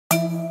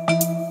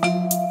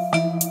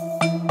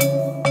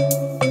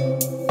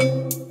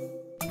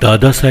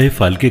दादा साहेब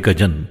फाल्के का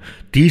जन्म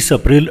 30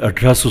 अप्रैल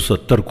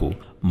 1870 को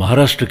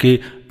महाराष्ट्र के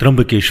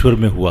त्र्यंबकेश्वर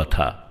में हुआ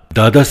था।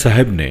 दादा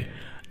साहेब ने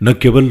न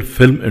केवल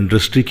फिल्म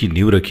इंडस्ट्री की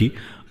नींव रखी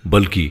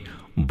बल्कि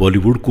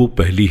बॉलीवुड को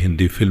पहली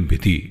हिंदी फिल्म भी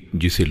दी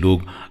जिसे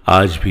लोग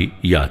आज भी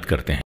याद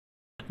करते हैं।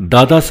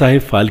 दादा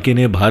साहेब फाल्के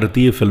ने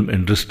भारतीय फिल्म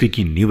इंडस्ट्री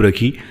की नींव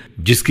रखी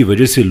जिसकी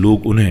वजह से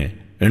लोग उन्हें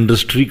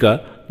इंडस्ट्री का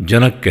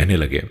जनक कहने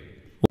लगे।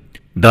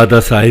 दादा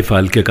साहेब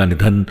फाल्के का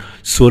निधन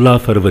 16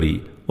 फरवरी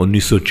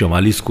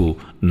 1944 को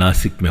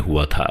नासिक में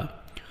हुआ था।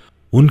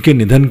 उनके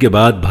निधन के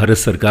बाद भारत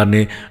सरकार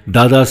ने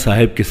दादा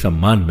साहेब के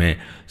सम्मान में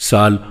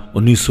साल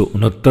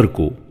 1969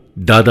 को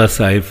दादा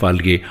साहेब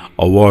फाल्के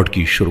अवार्ड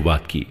की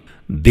शुरुआत की।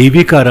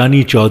 देविका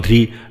रानी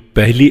चौधरी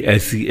पहली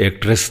ऐसी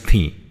एक्ट्रेस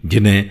थीं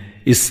जिन्हें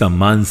इस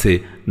सम्मान से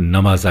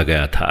नवाजा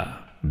गया था।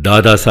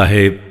 दादा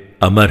साहेब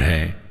अमर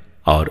हैं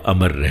और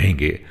अमर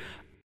रहेंगे।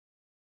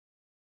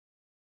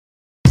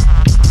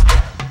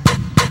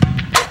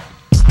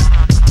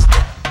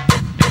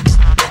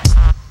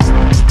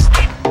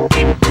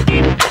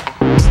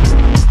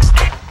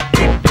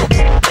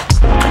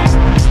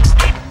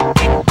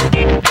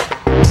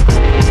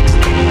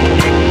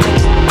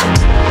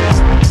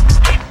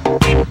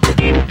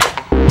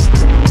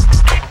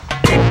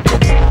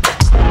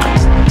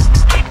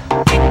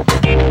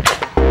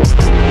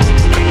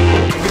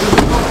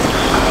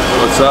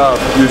 What's up,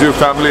 YouTube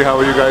family? How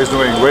are you guys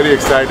doing? Very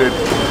excited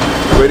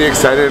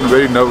and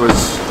very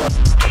nervous.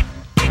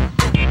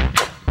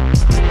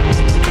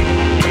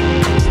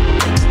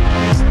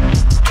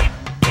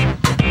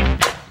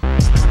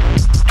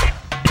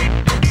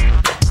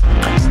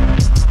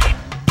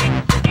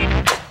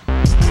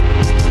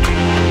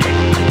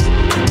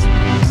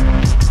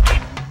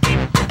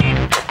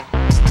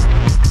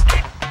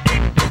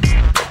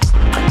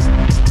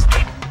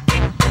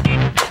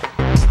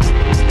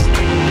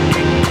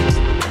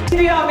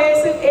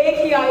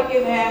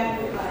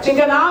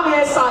 जिनका नाम है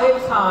Sahil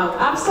Khan.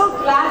 I'm so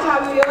glad to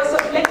have you here. So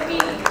let me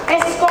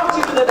escort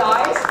you to the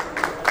dais.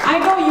 I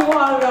know you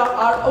are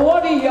our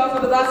awardee here for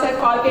the Dada Saheb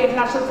Phalke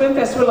International Film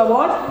Festival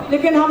Award.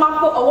 लेकिन हम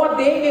आपको award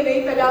देंगे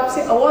नहीं, पहले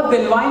आपसे award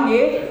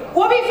दिलवाएंगे,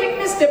 वो भी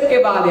fitness tip के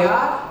बाद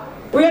यार।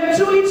 We are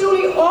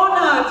truly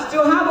honored to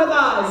have with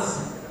us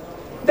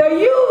the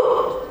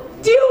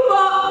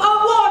YouTuber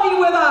awardee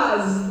with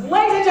us,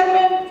 ladies and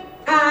gentlemen,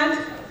 and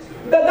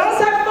the Dada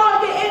Saheb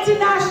Phalke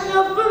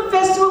International Film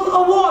Festival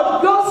Award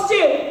goes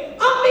to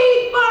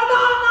Amit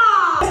Mardana.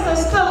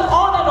 It's still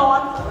on and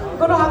on.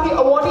 Going to have the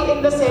awardee in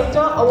the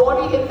center,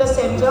 awardee in the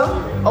center,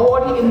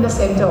 awardee in the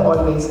center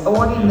always,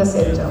 awardee in the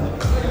center.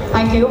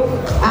 Thank you.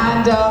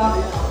 And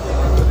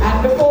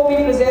before we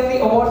present the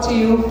award to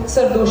you,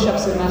 sir, दो शब्द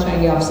सुनना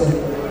चाहेंगे आपसे।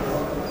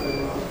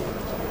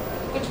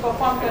 कुछ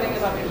perform करेंगे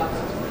तो आपके last.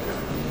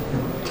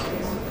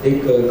 एक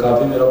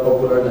काफी मेरा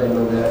पॉपुलर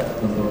डायलॉग है,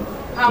 मतलब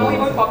हाँ वही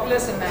पॉपुलर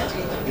सुनना है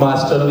जी।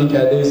 मास्टर भी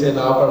कहते इसे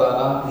ना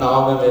पढ़ाना,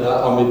 नाम है मेरा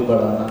अमित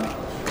पढ़ाना।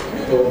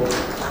 तो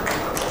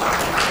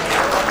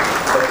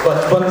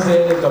बचपन से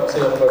जब से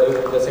हम बड़े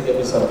हुए, जैसे कि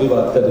अभी सब भी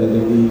बात कर रहे थे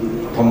कि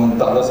हम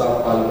दादा साहब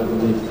फाल्के को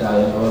देखते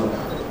आए और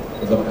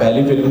मतलब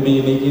पहली फिल्म भी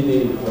इन्हीं की थी,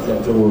 मतलब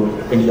जो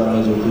इंडिया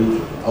में जो थी,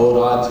 और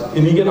आज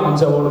इन्हीं के नाम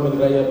से अवार्ड मिल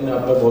रहा है, अपने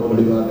आप में बहुत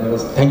बड़ी बात है।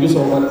 बस thank you so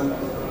much.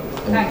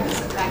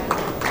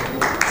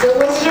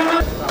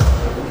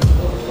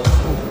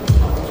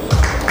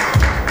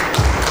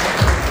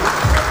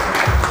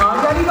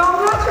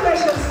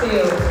 Congratulations to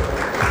you.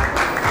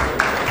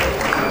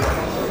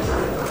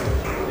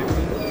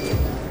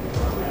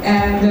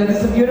 And this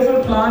is a beautiful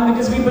plan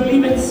because we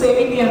believe in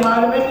saving the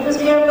environment because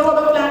we have no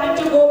other planet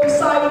to go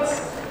besides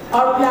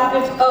our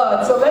planet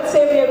Earth. So let's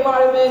save the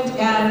environment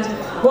and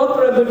work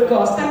for a good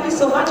cause. Thank you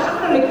so much. I'm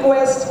going to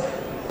request.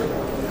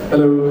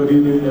 Hello, good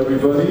evening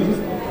everybody.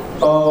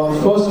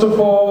 First of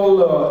all,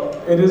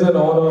 it is an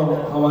honor.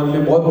 हमारे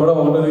लिए बहुत बड़ा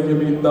honor है कि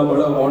हमें इतना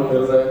बड़ा award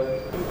मिल रहा है।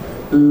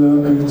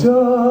 लग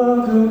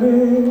जागने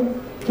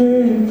के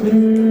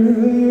फिर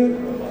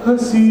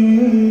हंसी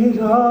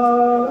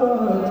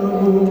रात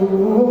हो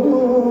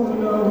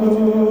न हो,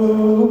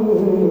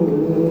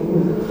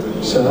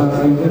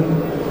 शायद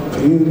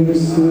फिर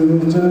इस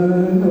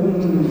जन्म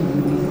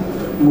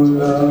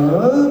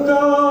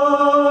मुलाकात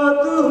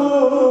हो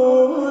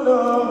न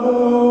हो,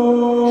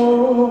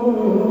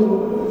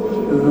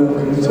 लग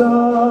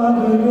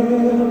जागने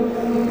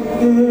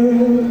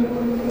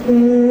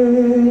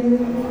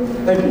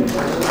Thank you.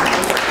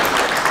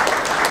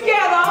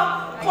 Together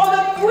for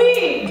the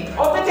queen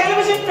of the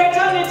television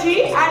fraternity,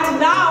 and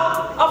now,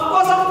 of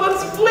course,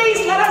 please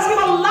let us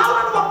give a loud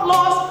round of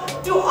applause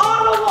to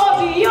our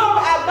awardee here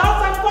at Dada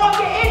Saheb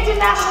Phalke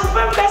International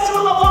Film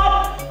Festival Award,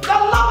 the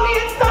lovely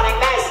and stunning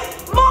Miss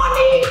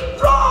Moni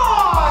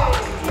Roy.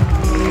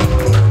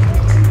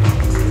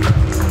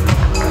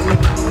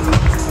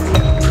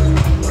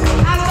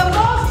 As the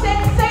most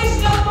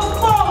sensational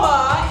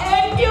performer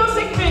in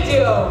music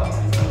video.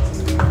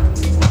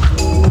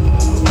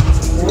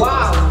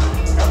 Wow!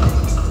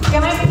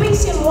 Can I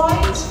please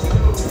invite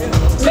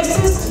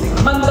Mrs.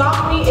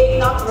 Mandapani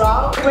Eknath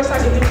Rao, request our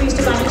dignitaries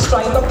to kindly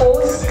strike a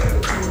pose.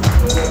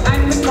 And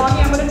Ms. Moni,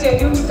 I'm going to tell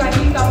you to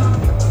kindly come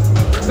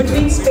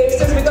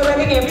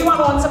think everyone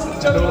wants a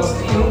picture close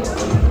to you.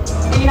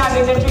 In our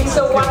dignitary,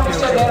 so one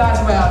picture there as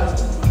well.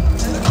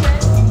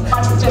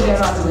 One picture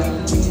there as well.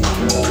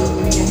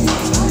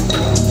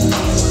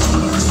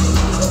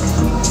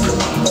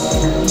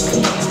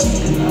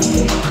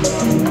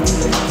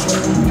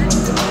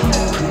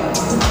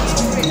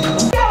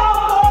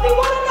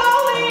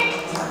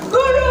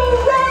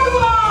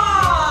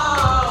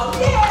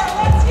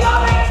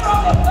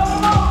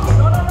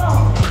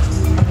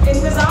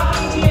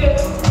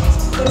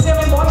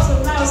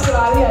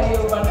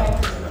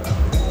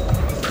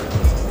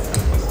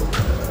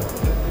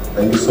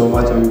 Thank you so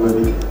much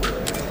everybody.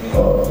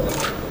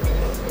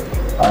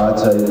 आज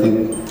I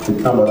think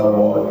इतना बड़ा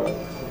award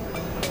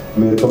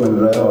मेरे को मिल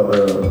रहा है और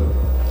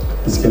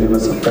इसके लिए मैं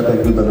सबका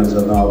थैंक यू करना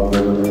चाहता हूँ। आप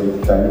लोगों ने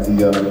टाइम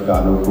दिया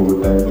गानों को,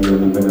 टाइम दिया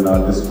इंडिपेंडेंट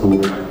आर्टिस्ट को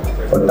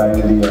और टाइम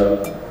दिया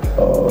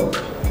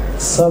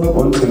सब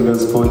उन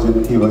सिंगर्स को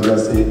जिनकी वजह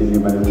से ये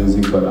मैंने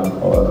म्यूजिक बना।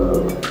 और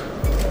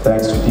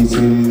थैंक्स टू टी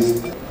सीरीज।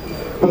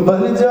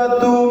 बन जा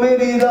तू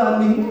मेरी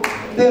रानी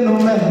तेनों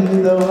महल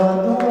दवा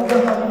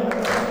दूंगा,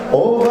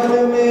 ओ बन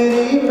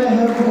मेरी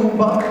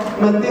महबूबा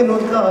मैं तेनों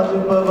ताज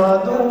पवा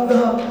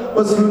दूंगा।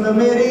 ओ सुन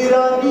मेरी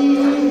रानी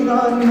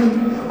रानी,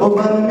 ओ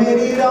बन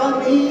मेरी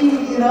रानी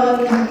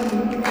रानी,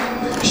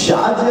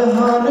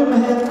 शाहजहान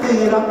मैं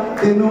तेरा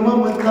तेनों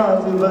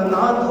ममताज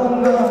बना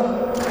दूंगा।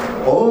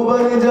 ओ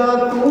बन जा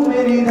तू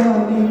मेरी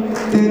रानी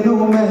तेनों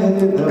महल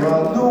दवा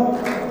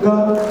दूंगा।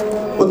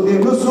 ओ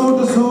तेनों सूट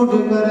सूट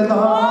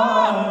करदा,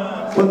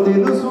 ओ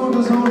तेनों सूट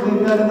सूट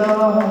करदा।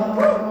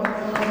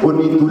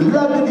 उन्नी तू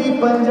लगदी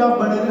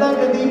पंजाबन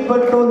लगदी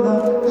पटोला,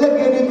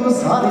 लगे नी तू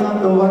सारियां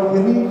तो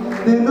वखनी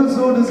तेनू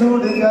सूट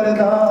सूट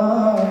करदा,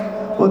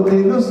 ओ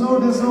तेनू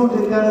सूट सूट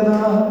करदा।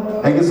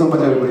 Thank you so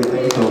much everybody,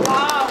 thank you so much.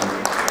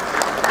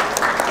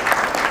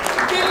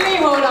 किल नहीं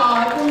हो रहा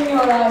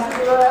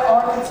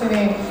ऑडियंस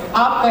ने,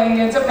 आप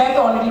कहेंगे जब मैं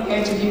तो ऑलरेडी कह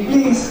चुकी।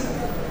 प्लीज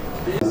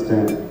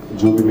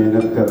जो भी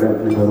मेहनत कर रहे हैं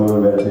अपने घरों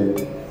में बैठे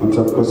उन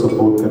सबको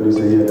सपोर्ट करनी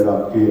चाहिए। अगर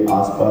आपके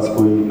आसपास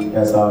कोई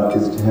ऐसा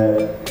आर्टिस्ट है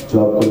जो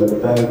आपको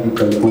लगता है कि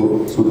कल को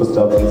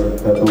सुपरस्टार बन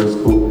सकता है तो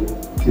उसको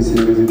किसी न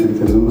किसी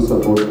तरीके जरूर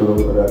सपोर्ट करो।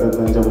 अगर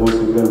जब वो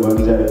सिंगर बन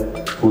जाए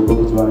फोटो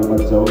खिंचवाने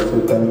मत जाओ, उससे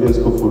पहले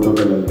उसको फोटो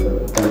पे लग जाए।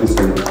 Thank you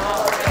so much.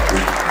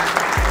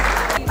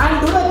 And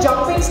do the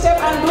jumping step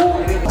and do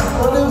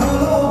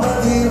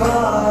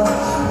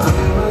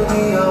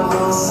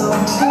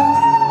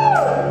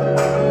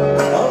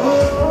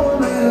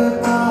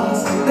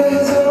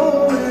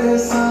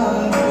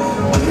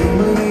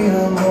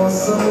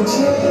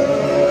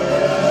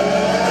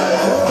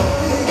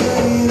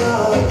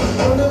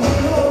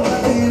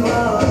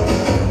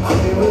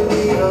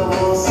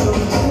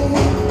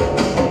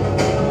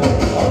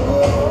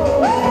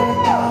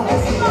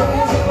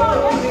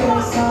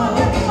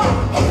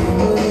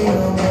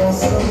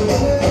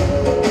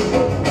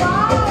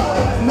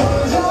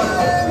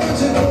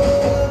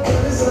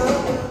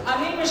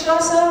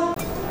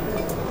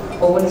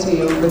over to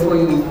you before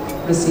you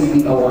receive the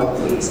award,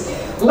 please.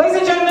 Ladies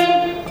and gentlemen,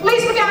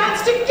 please put your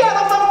hands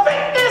together for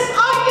Fitness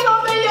Icon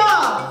of the Year,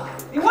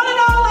 the one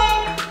and only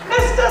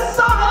Mr.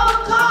 Sahil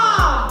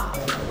Khan.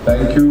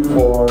 Thank you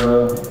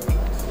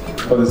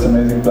for this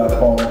amazing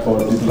platform for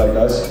people like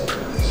us,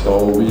 so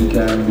we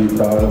can be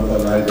proud of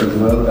our life as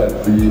well that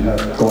we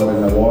have got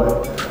an award,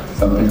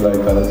 something like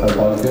Dada Saheb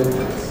Phalke.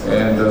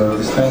 And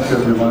just thank you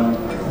everyone,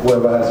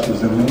 whoever has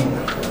chosen me,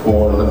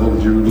 for the whole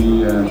jury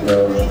and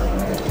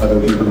other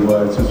people who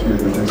are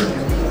associated with this.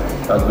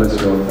 God bless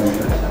you all. Thank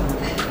you.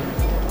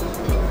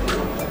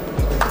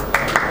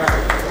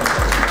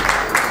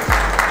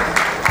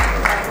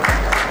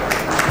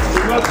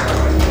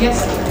 Yes,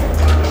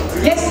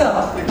 yes, sir.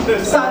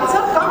 Sir,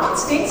 come on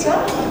stage, sir.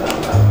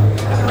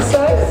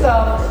 Sir is,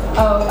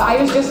 I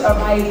was just,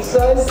 my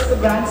sir is the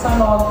grandson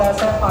of Dada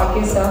Saheb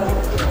Phalke, sir.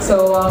 So,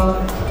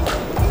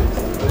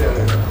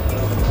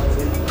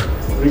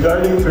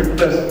 regarding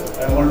fitness,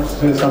 I want to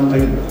say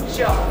something.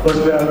 Sure.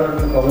 Firstly, I want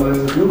to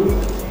congratulate with you.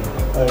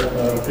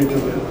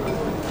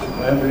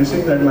 I am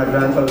racing that my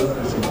grandfather is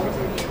racing.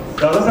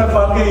 Dada Saheb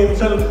Phalke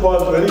himself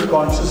was very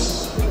conscious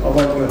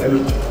about your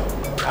health,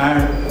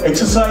 and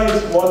exercise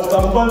was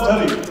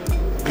compulsory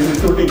in his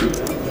routine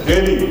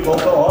daily for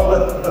all the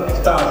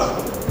stars.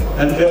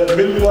 And their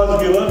bill was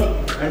given,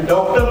 and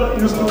doctor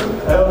used to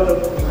have a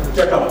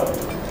checkup.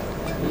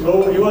 So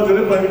he was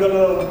very particular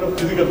about the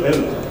physical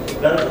health,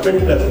 that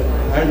fitness,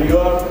 and you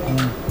are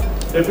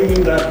stepping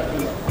in that.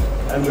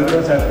 I'm very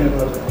much happy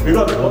about it.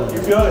 Because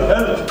if you are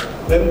health,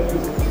 then you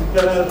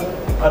can have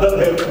other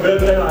health,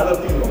 wealth and other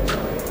things also.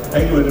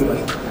 Thank you very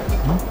much.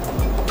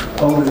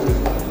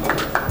 Congratulations.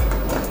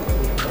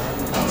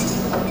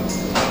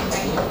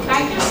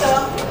 thank you, sir.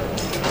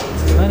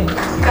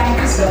 Thank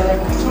you, sir.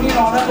 It's truly an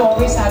honor to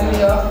always have you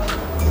here.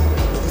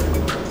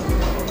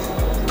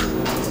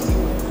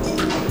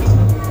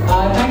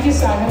 Thank you,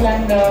 Sahil,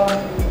 and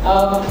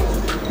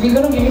we're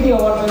going to give you the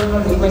award, but we're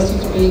going to request you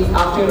to be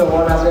after your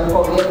award as well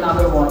for yet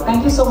another award.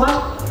 Thank you so much.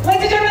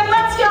 Ladies and gentlemen,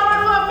 let's give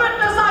it for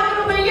Fitness Icon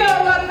of the Year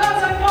at Dada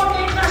Saheb Phalke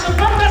International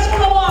Film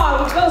Festival Award,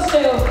 which goes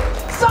to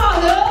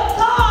Sahil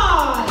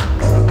Khan.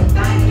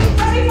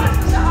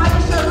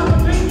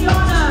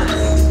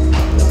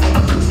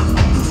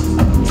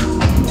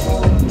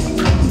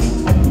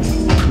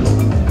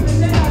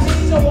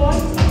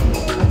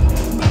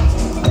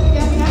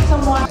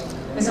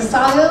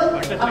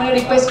 to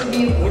request to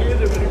be.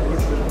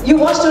 You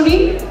watched to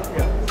read?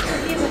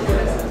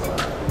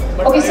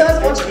 Okay, sir.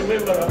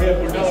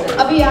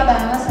 Abhi yaad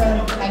aaya na, sir.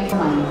 Thank you,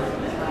 ma'am.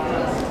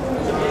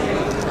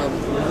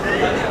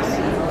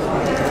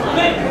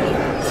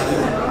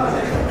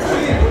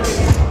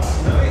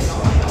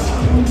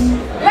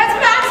 Let's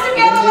dance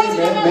together, ladies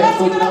and gentlemen. Let's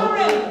give it up for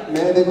him.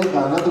 मैं देखो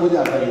गाना तो मुझे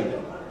आता नहीं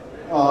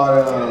और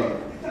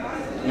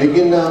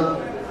लेकिन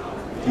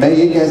मैं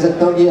ये कह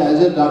सकता हूँ कि as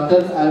a doctor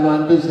I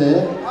want to से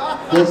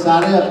कि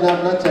सारे अपना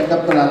अपना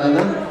चेकअप करा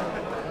लेना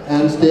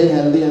and stay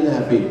healthy and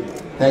happy.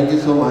 Thank you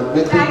so much.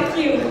 Thank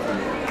you.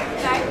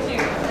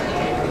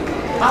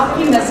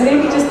 आपकी नजरें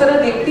भी जिस तरह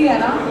देखती है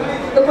ना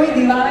तो कोई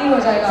दीवाना ही हो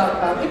जाएगा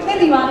आपका। कितने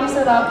दीवाने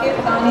सर आपके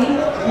पता नहीं,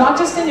 not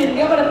just in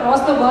India but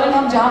across the world.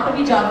 हम जहाँ पर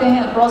भी जाते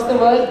हैं across the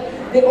world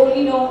they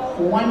only no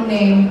one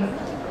name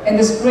in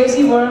this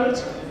crazy world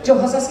जो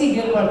हंस की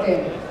गिल पड़ते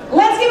हैं।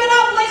 Let's give it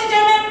up, ladies and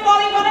gentlemen, for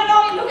the one and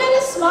only. Look at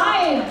his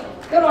smile.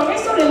 You're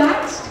always so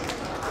relaxed.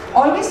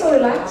 Always so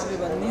relaxed.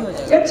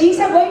 Your cheeks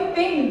are going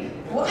pink.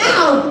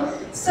 Wow!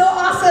 So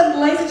awesome,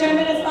 ladies and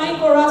gentlemen. It's time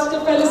for us to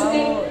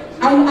felicitate.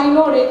 I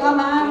know Rekha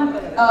ma'am,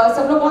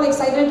 some of all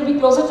excited to be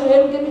closer to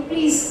him. Can we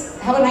please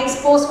have a nice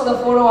pose for the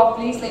photo op,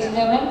 please, ladies and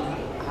gentlemen?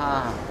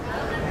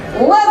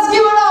 Let's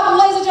give it up,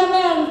 ladies and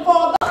gentlemen,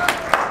 for the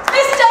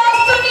Mr.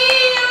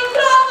 Sunil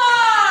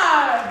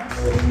Tramar.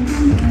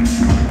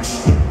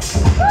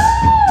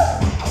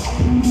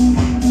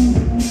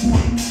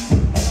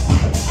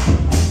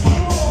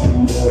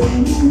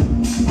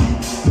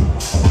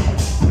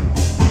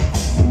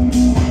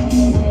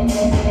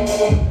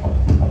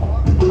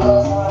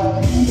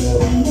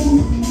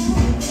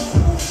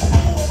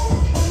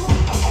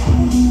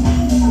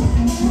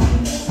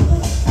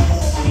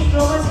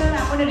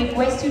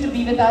 Request you to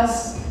be with us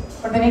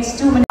for the next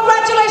 2 minutes.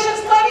 Congratulations,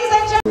 ladies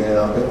and gentlemen.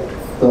 यहाँ पे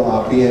तो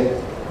आप ही हैं,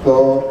 तो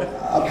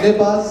अपने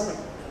पास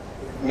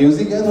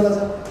music है थोड़ा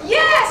सा?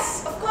 Yes,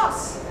 of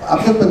course.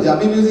 आपके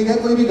पंजाबी म्यूजिक है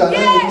कोई भी गाना?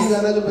 हिंदी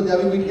गाना जो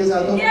पंजाबी बीट के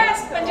साथ हो? Yes,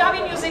 Punjabi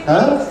music.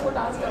 हाँ?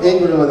 एक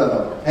मिनट बताता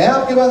हूँ। है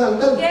आपके पास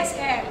अंकल? Yes,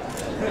 है।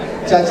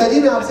 चाचा जी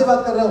मैं आपसे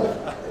बात कर रहा हूँ।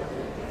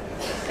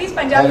 Please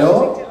Punjabi hello?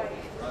 म्यूजिक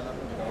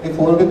चलाइए। ये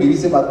फोन पे बीवी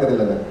से बात करने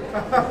लगा।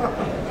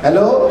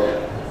 हेलो?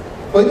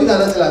 कोई भी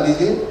गाना चला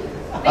दीजिए।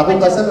 आपको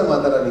कसम है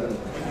माता रानी की।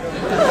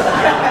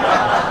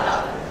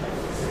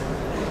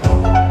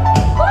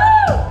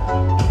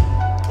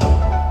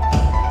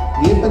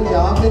 ये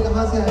पंजाब में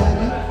कहाँ से आया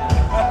है?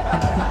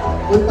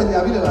 कोई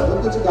पंजाबी लगा दो,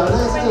 कुछ गाना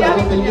ऐसे चला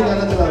दो, फिल्मी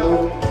गाना चला दो।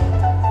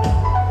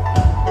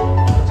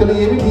 चलो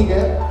ये भी ठीक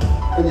है,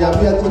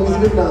 पंजाबी आदमी किसी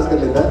भी डांस कर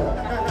लेता है।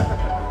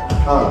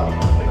 हाँ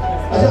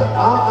अच्छा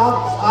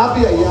आप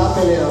भी आइए, आप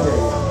पहले यहाँ पे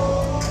आइए,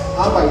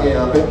 आप आइए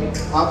यहाँ पे,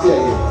 आप भी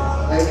आइए,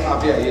 आप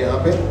भी आइए यहाँ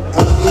पे।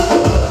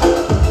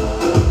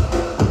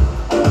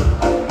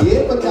 ये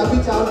पंजाबी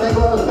चार पैक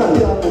वाला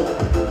आपको।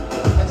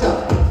 अच्छा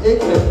एक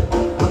मिनट,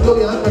 हम लोग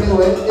यहाँ खड़े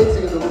हुए हैं, एक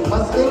सेकंड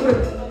बस, एक मिनट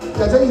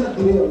चाचा जी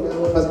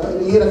बस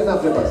ये रखना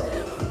अपने पास।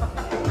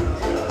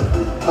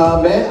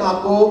 मैं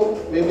आपको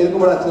मेरे को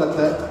बड़ा अच्छा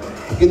लगता है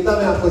कितना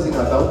मैं आपको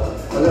सिखाता हूँ।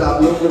 अगर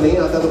आप लोग को नहीं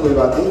आता तो कोई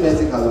बात नहीं, मैं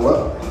सिखा दूंगा।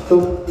 तो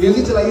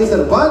म्यूजिक चलाइए सर।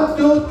 1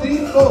 2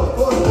 3 4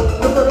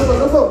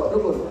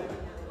 रुको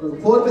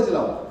 4 पे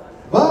चलाओ।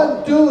 1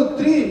 2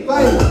 3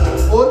 5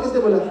 4 किसने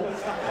बोला?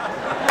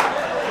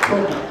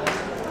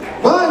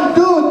 1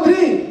 2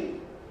 3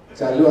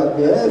 चालू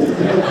आते हैं।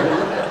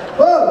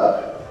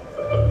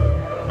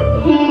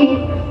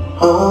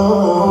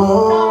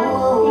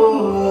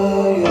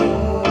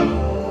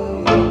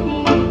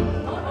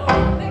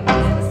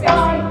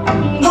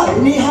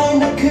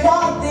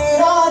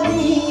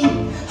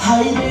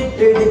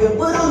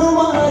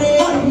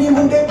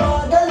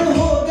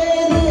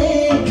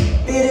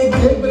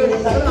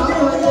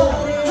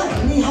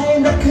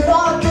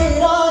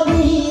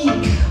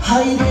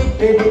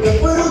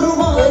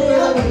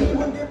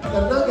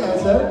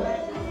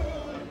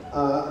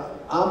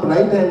 आप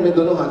राइट हैंड में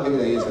दोनों हाथ लेके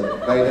जाइए सर।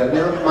 राइट हैंड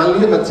में आप मान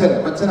लीजिए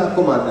मच्छर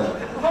आपको मारना है।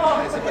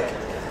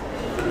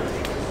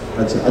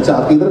 अच्छा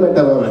आप किधर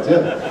बैठा हुआ मच्छर?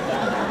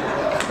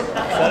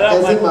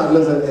 ऐसे मार लो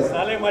सर,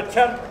 ऐसे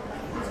मच्छर।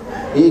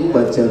 एक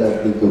मच्छर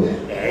आपकी को।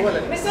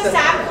 Mr.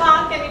 Saheb Khan,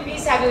 can you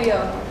please have you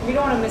here? We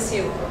don't want to miss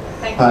you.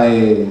 Thank you. हाय,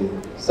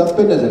 सब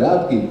पे नजर है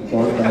आपकी।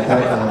 कौन बैठा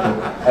है कहाँ पे?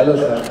 Hello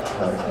sir.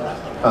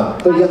 हाँ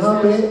तो यहाँ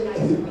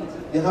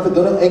पे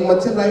दोनों, एक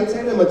मच्छर राइट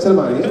साइड में मच्छर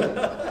मारिए।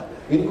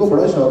 इनको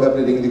बड़ा शौक है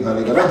अपने रिंग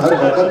दिखाने का ना, हर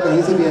वक्त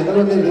कहीं से भी एंगल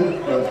में रिंग।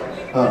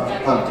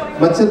 हाँ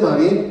मच्छर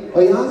मारिए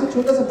और यहाँ से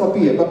छोटा सा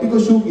पपी है, पपी को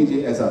शू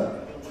कीजिए ऐसा।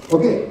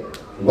 ओके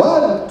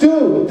 1 2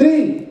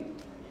 3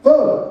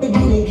 4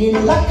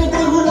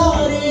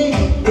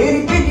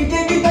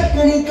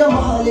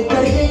 कमाल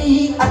कर गई,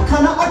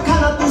 अखाना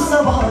तू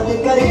सवाल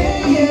कर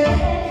गई है।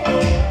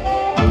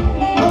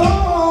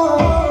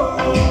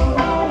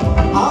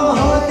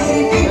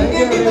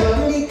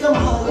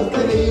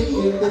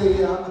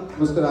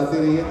 मुस्कुराते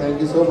रहिए।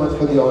 Thank you so much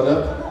for the honour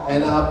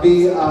and आप भी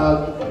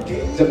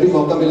जब भी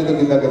मौका मिले तो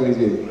गिल्ला कर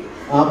लीजिए।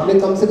 आपने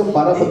कम से कम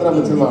 12-15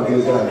 मच्छर मार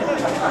दिए sir.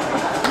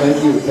 Thank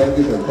you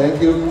sir, thank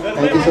you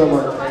so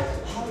much.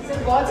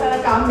 बहुत सारा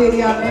काम दे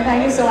दिया आपने.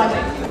 Thank you so much.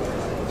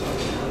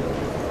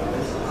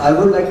 I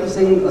would like to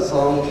sing a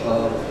song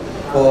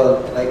for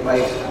like my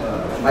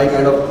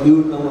kind of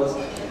newcomers.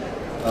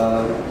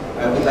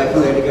 I would like to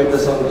dedicate the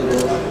song to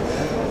them.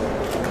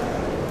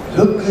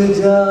 रुक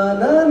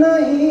जाना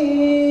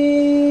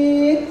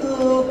नहीं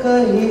तू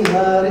कहीं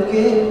हार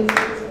के,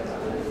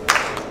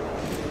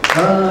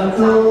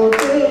 हाथों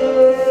पे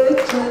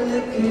चल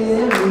के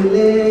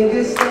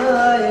मिलेंगे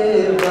साए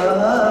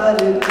बाहर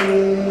के.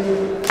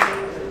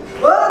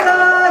 ओ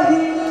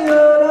राही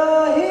ओ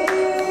राही,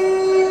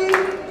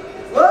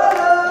 ओ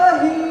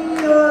राही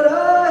ओ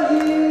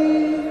राही.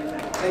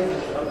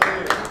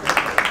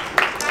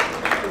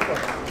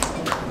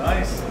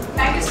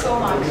 Thank you so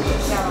much.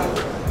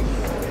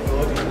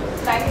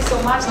 Thank you so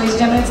much, ladies and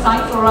gentlemen. It's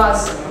time for us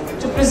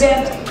to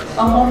present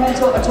a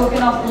memento, a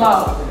token of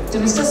love to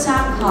Mr.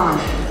 Sam Khan.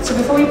 So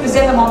before we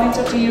present the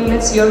memento to you,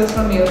 let's hear it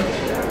from you.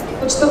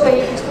 कुछ तो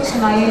कहिए, कुछ तो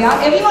सुनाइए यार.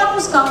 Everyone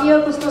who's come here,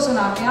 कुछ तो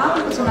सुनाते हैं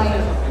यार, कुछ सुनाइए.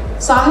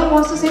 Sahil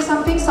wants to say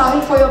something.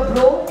 Sahil, for your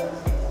bro,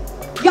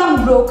 young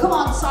bro. Come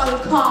on, Sahil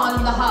Khan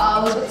in the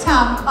house with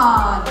Sam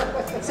Khan.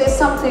 Say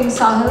something,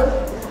 Sahil.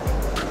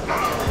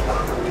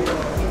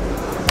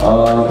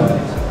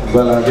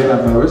 Well, again,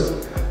 I'm nervous.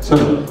 So,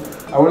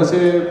 I want to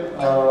say,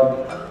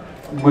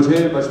 मुझे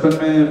बचपन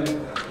में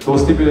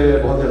दोस्ती पे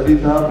बहुत यकीन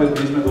था, फिर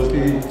बीच में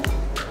दोस्ती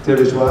से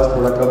विश्वास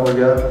थोड़ा कम हो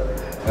गया.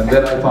 And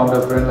then I found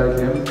a friend like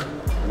him.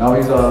 Now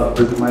he's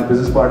my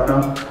business partner.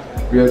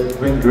 We are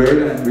doing great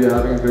and we are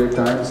having a great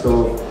time. So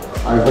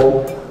I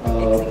hope,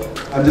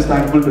 I'm just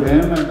thankful to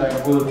him and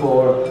thankful for,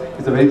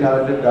 he's a very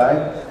talented guy.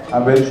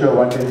 I'm very sure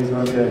one day he's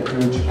going to be a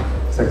huge,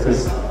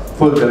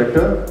 successful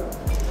director.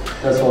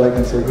 That's all I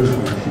can say. Good for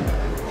me.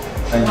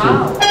 Thank you.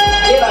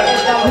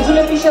 Visual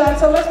appreciation.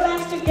 So let's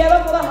dance together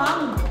for the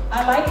hung.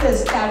 I like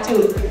this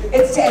tattoo.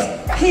 It says,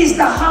 he's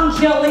the hung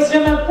here, ladies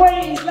and gentlemen.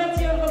 Please, let's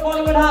hear the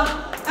Bollywood hung.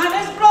 And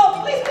his bro,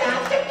 please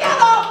dance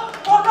together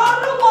for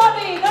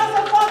nobody. That's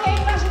the fucking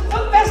International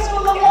Film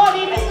Festival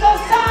awardee, Mr.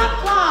 Sam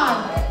Khan.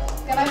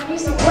 Can I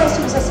please request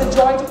you, Mr.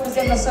 Joy, to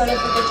present the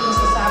certificate to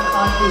Mr. Sam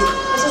Khan, please.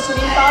 Mr.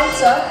 Sunil Pal,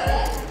 sir,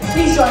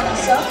 please join us,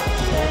 sir.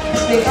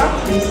 Ms. Vega,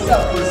 please, sir,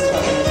 please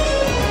join us.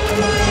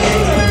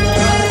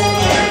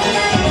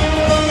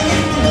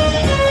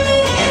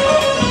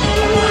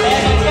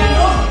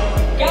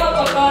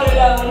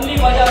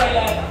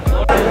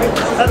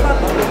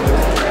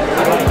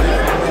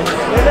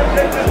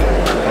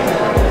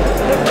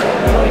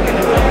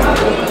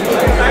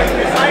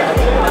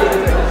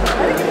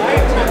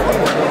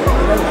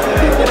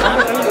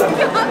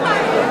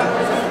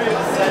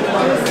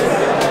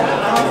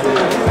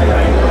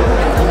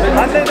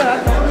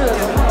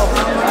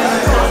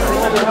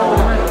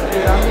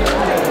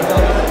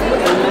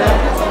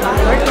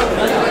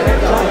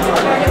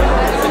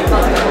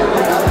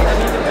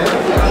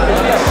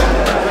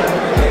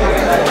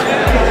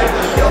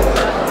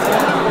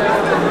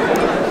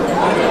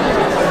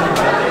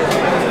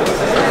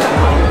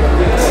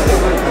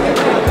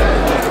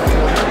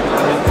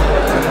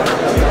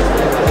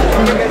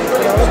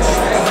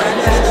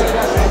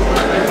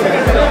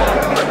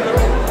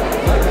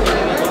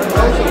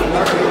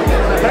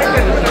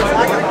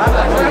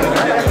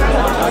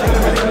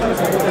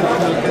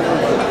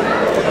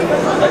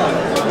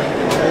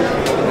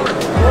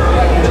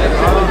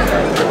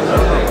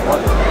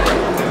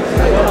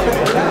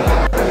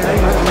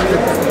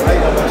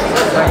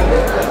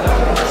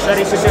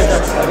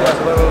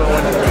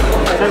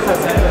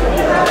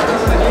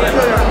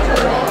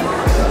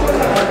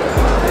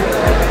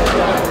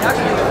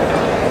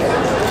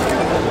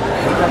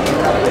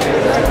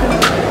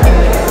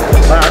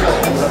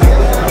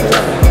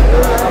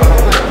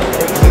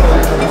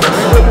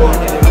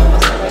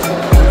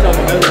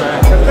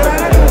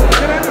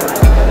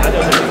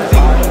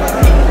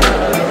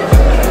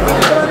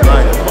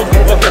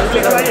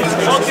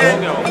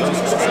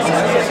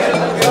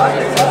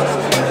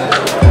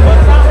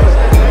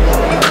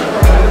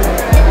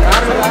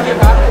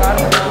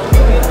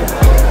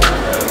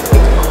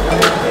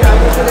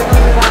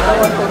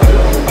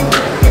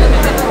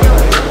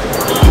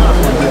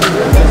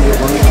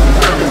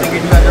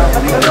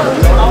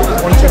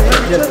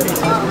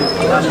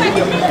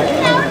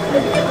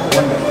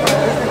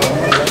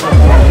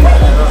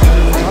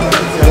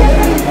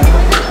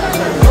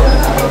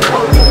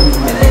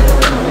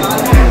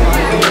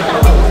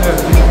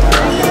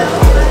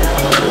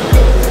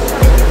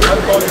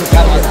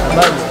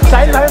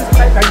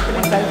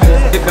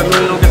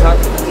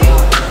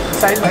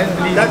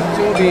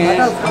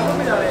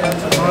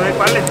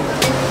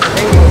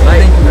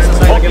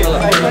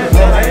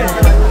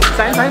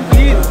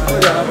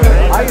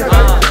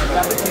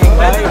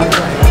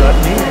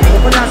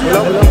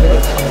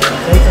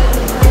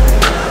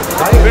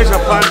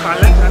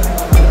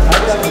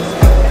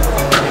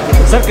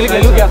 Sir click ले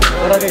लूँ क्या?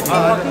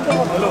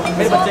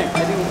 मेरे बच्चे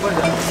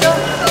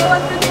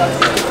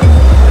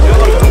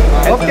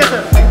okay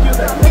sir, thank you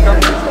sir.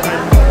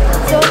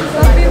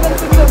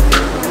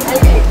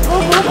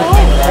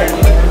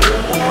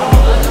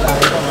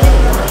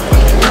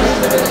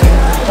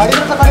 गाड़ी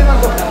में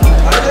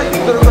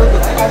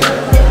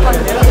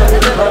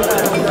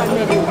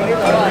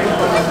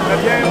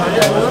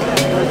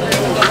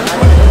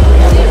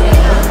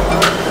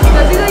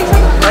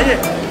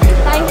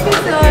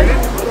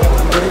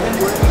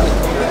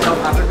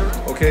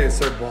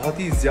सो बहुत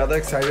ही ज़्यादा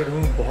excited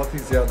हूँ, बहुत ही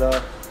ज़्यादा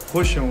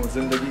खुश हूँ।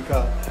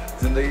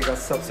 ज़िंदगी का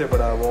सबसे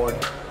बड़ा अवार्ड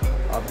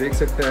आप देख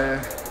सकते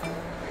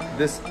हैं।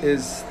 दिस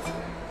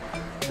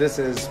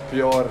इज़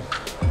प्योर,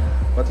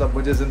 मतलब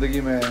मुझे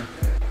ज़िंदगी में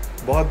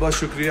बहुत बहुत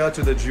शुक्रिया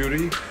टू द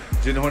ज्यूरी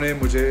जिन्होंने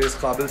मुझे इस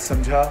काबिल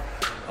समझा।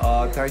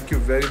 Thank you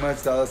very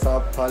much Dada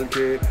Saheb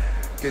Phalke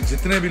के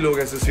जितने भी लोग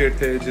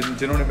एसोसिएट थे,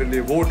 जिन्होंने मेरे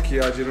लिए वोट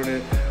किया, जिन्होंने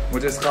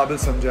मुझे इस काबिल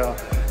समझा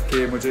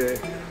कि मुझे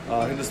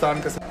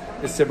हिंदुस्तान का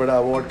इससे बड़ा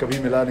अवार्ड कभी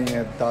मिला नहीं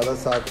है। Dada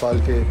Saheb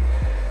Phalke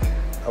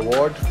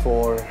award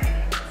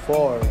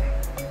for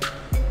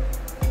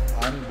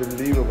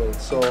unbelievable.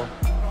 So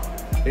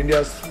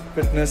India's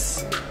fitness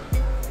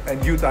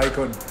and youth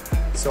icon.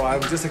 So I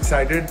am just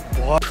excited.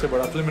 बहुत से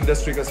बड़ा फिल्म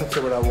इंडस्ट्री का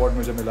सबसे बड़ा अवार्ड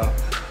मुझे मिला,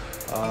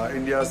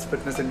 India's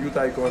fitness and youth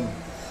icon.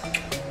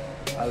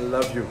 I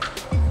love you,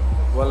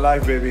 one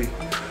life baby.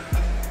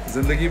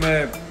 ज़िंदगी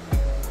में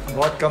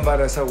बहुत कम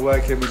बार ऐसा हुआ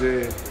है कि मुझे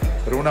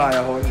रोना आया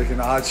हो,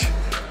 लेकिन आज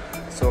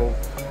So,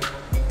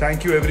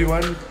 thank you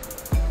everyone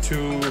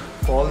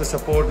for all the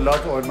support,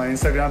 love on my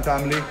Instagram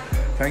family.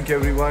 Thank you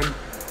everyone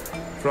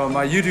from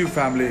my YouTube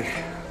family.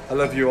 I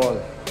love you all.